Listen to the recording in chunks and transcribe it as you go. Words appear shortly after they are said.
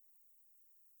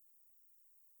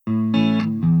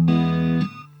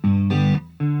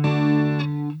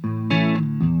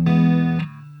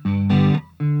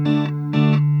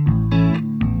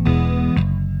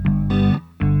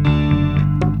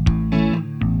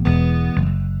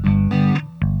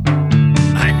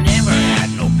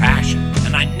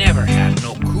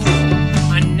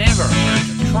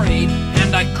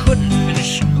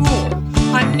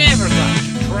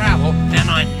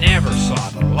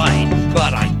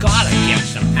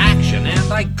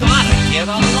I gotta get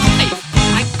a life.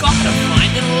 I gotta find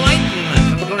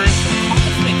enlightenment and learn some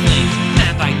cosmic things.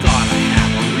 And I gotta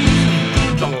have a reason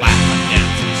to laugh and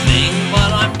dance and sing.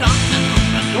 But I'm dying of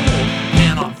the door,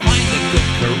 cannot find a good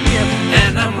career,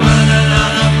 and I'm running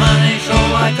out of money, so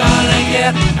I gotta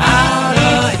get out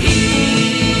of here.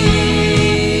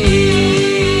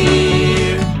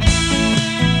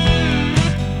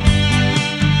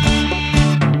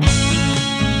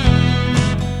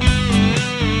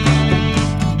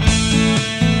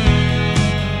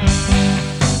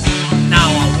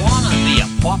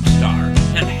 Pop star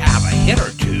and have a hit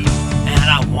or two, and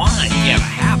I wanna get a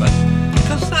habit,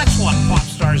 cause that's what pop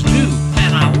stars do.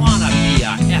 And I wanna be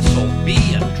a SOB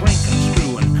and drink and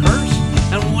screw and curse,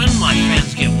 and when my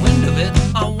fans get wind of it,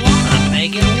 I wanna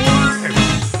make it worse.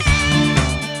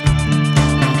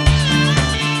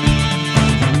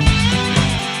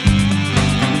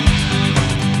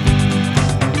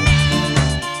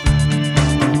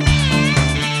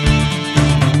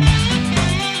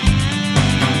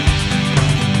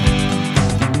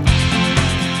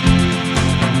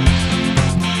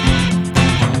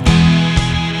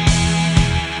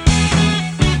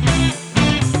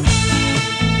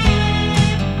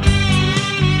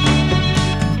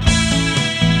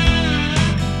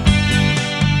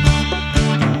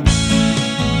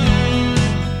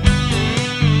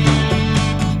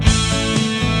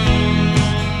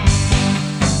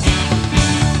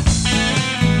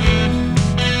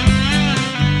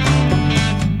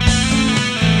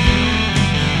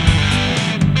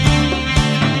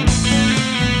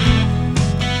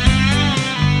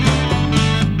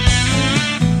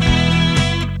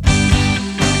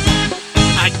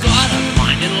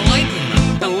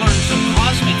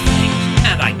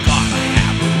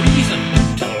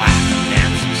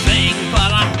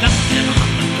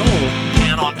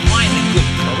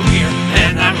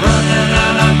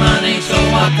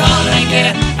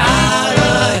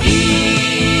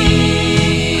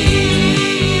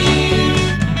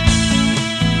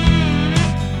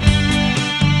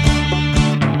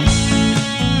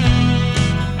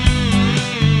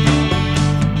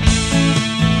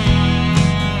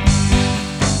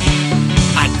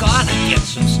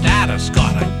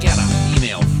 Gotta get a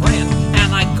female friend,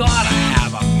 and I gotta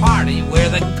have a party where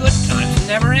the good times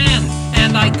never end.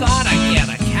 And I gotta get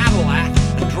a Cadillac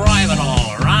and drive it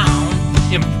all around,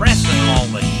 impressing all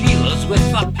the Sheilas with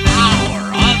the power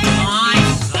of my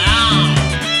sound.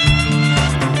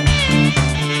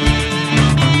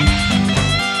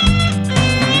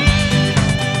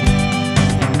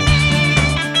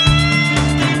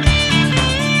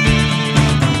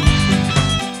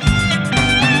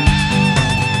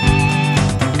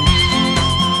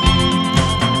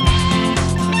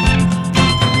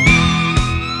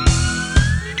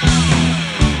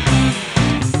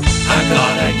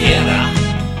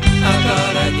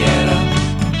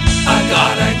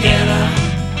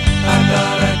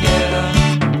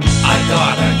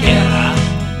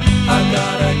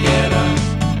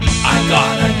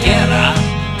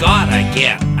 Gotta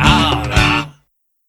get out.